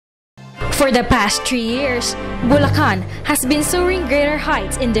For the past 3 years, Bulacan has been soaring greater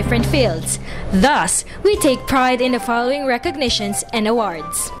heights in different fields. Thus, we take pride in the following recognitions and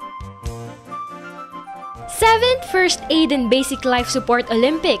awards. 7th First Aid and Basic Life Support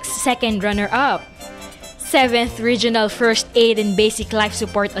Olympics, second runner-up. 7th Regional First Aid and Basic Life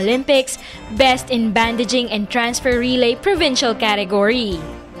Support Olympics, Best in Bandaging and Transfer Relay Provincial category.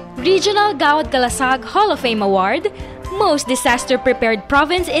 Regional Gawad Kalasag Hall of Fame Award, Most Disaster Prepared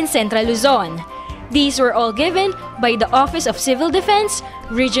Province in Central Luzon. These were all given by the Office of Civil Defense,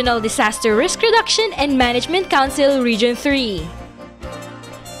 Regional Disaster Risk Reduction and Management Council, Region 3.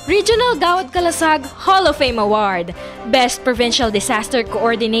 Regional Gawad Kalasag Hall of Fame Award, Best Provincial Disaster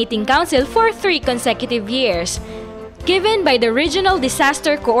Coordinating Council for 3 consecutive years, given by the Regional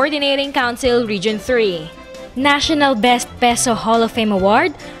Disaster Coordinating Council, Region 3. National Best Peso Hall of Fame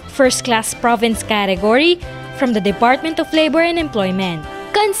Award, First Class Province category, from the Department of Labor and Employment.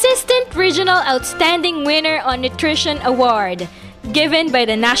 Consistent Regional Outstanding Winner on Nutrition Award, given by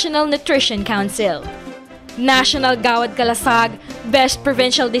the National Nutrition Council. National Gawad Kalasag Best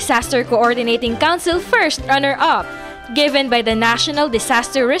Provincial Disaster Coordinating Council First Runner-Up, given by the National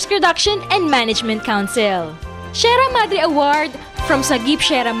Disaster Risk Reduction and Management Council. Sierra Madre Award from Sagip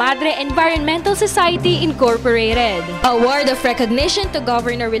Sierra Madre Environmental Society Incorporated. Award of recognition to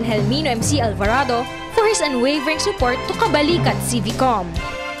Governor Wilhelmino MC Alvarado for his unwavering support to Kabalikat CVCOM.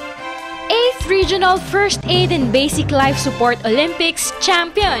 8th Regional First Aid and Basic Life Support Olympics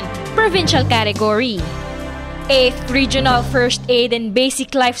Champion, Provincial category. 8th Regional First Aid and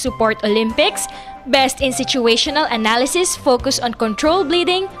Basic Life Support Olympics, Best in Situational Analysis focused on controlled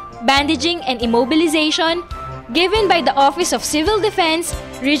bleeding, bandaging, and immobilization, given by the Office of Civil Defense,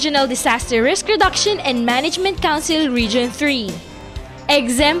 Regional Disaster Risk Reduction and Management Council, Region 3.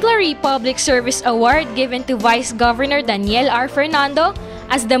 Exemplary Public Service Award given to Vice Governor Daniel R. Fernando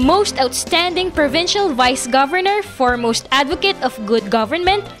as the Most Outstanding Provincial Vice Governor, Foremost Advocate of Good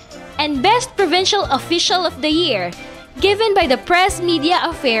Government, and Best Provincial Official of the Year, given by the Press Media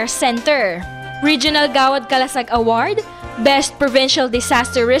Affairs Center. Regional Gawad Kalasag Award, Best Provincial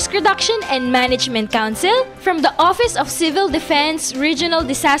Disaster Risk Reduction and Management Council from the Office of Civil Defense, Regional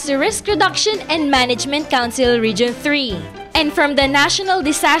Disaster Risk Reduction and Management Council, Region 3. And from the National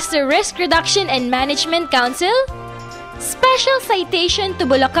Disaster Risk Reduction and Management Council, Special Citation to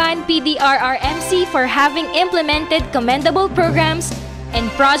Bulacan PDRRMC for having implemented commendable programs and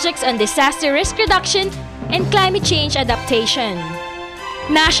projects on disaster risk reduction and climate change adaptation.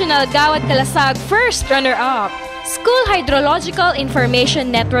 National Gawad Kalasag First Runner-Up, School Hydrological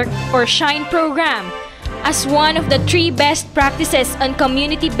Information Network or SHINE program, as one of the 3 best practices on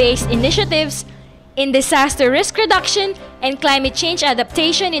community-based initiatives in disaster risk reduction and climate change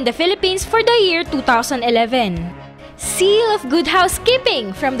adaptation in the Philippines for the year 2011. Seal of Good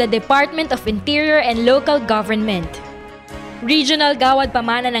Housekeeping from the Department of Interior and Local Government. Regional Gawad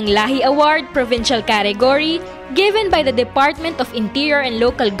Pamana ng Lahi Award, Provincial category, given by the Department of Interior and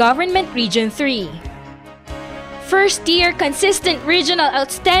Local Government, Region 3. First Year Consistent Regional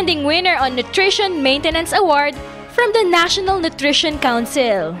Outstanding Winner on Nutrition Maintenance Award from the National Nutrition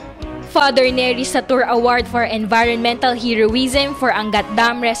Council. Father Neri Satur Award for Environmental Heroism for Angat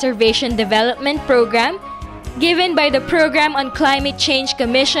Dam Reservation Development Program, given by the Program on Climate Change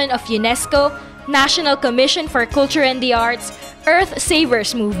Commission of UNESCO, National Commission for Culture and the Arts, Earth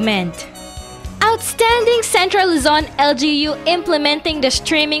Savers Movement. Outstanding Central Luzon LGU implementing the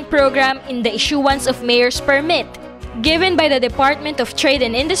streaming program in the issuance of Mayor's Permit, given by the Department of Trade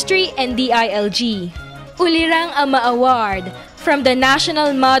and Industry and DILG. Ulirang Ama Award from the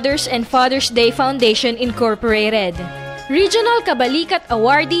National Mothers and Fathers Day Foundation Incorporated. Regional Kabalikat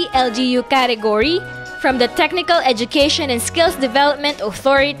Awardee LGU category from the Technical Education and Skills Development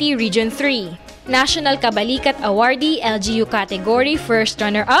Authority, Region 3. National Kabalikat Awardee LGU category First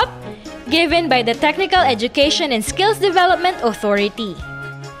Runner-Up, given by the Technical Education and Skills Development Authority.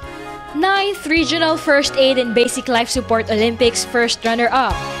 9th Regional First Aid and Basic Life Support Olympics First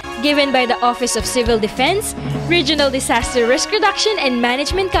Runner-Up, given by the Office of Civil Defense, Regional Disaster Risk Reduction and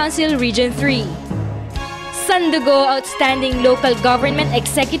Management Council, Region 3. Sandugo Outstanding Local Government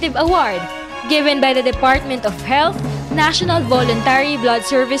Executive Award, given by the Department of Health, National Voluntary Blood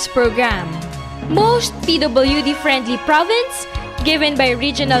Service Program. Most PWD-friendly province, given by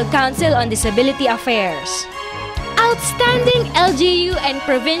Regional Council on Disability Affairs. Outstanding LGU and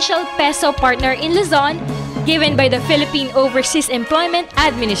Provincial Peso Partner in Luzon, given by the Philippine Overseas Employment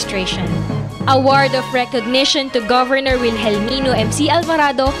Administration. Award of recognition to Governor Wilhelmino MC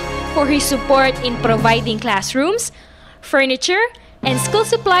Alvarado for his support in providing classrooms, furniture, and school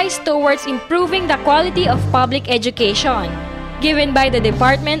supplies towards improving the quality of public education. given by the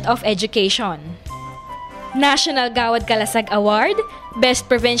Department of Education. National Gawad Kalasag Award, Best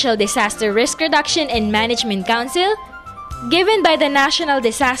Provincial Disaster Risk Reduction and Management Council, given by the National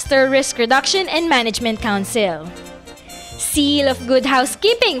Disaster Risk Reduction and Management Council. Seal of Good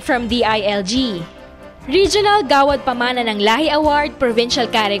Housekeeping from DILG. Regional Gawad Pamana ng Lahi Award, Provincial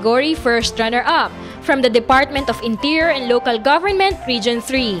Category, First Runner-Up from the Department of Interior and Local Government, Region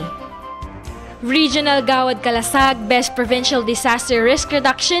 3. Regional Gawad Kalasag, Best Provincial Disaster Risk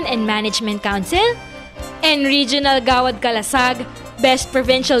Reduction and Management Council, and Regional Gawad Kalasag, Best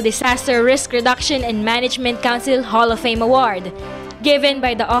Provincial Disaster Risk Reduction and Management Council Hall of Fame Award, given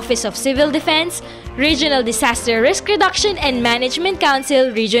by the Office of Civil Defense, Regional Disaster Risk Reduction and Management Council,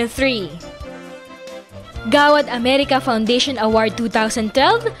 Region 3. Gawad America Foundation Award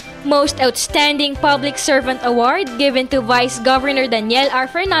 2012, Most Outstanding Public Servant Award given to Vice Governor Daniel R.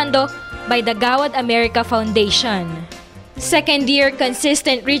 Fernando by the Gawad America Foundation. Second-year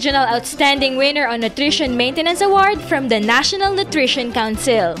Consistent Regional Outstanding Winner on Nutrition Maintenance Award from the National Nutrition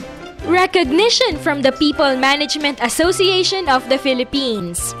Council. Recognition from the People Management Association of the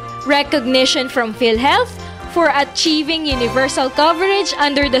Philippines. Recognition from PhilHealth for achieving universal coverage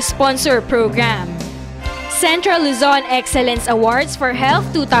under the sponsor program. Central Luzon Excellence Awards for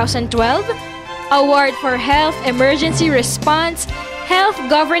Health 2012, Award for Health Emergency Response, Health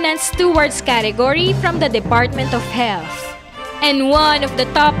Governance Stewards category from the Department of Health. And one of the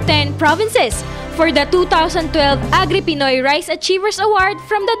top 10 provinces for the 2012 Agri-Pinoy Rice Achievers Award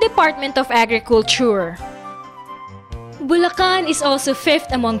from the Department of Agriculture. Bulacan is also 5th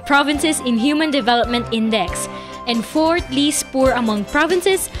among provinces in Human Development Index and 4th least poor among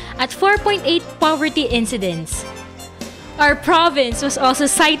provinces at 4.8 poverty incidence. Our province was also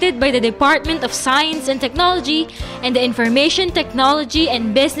cited by the Department of Science and Technology and the Information Technology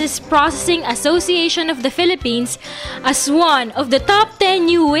and Business Processing Association of the Philippines as one of the top 10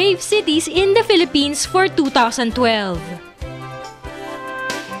 new wave cities in the Philippines for 2012.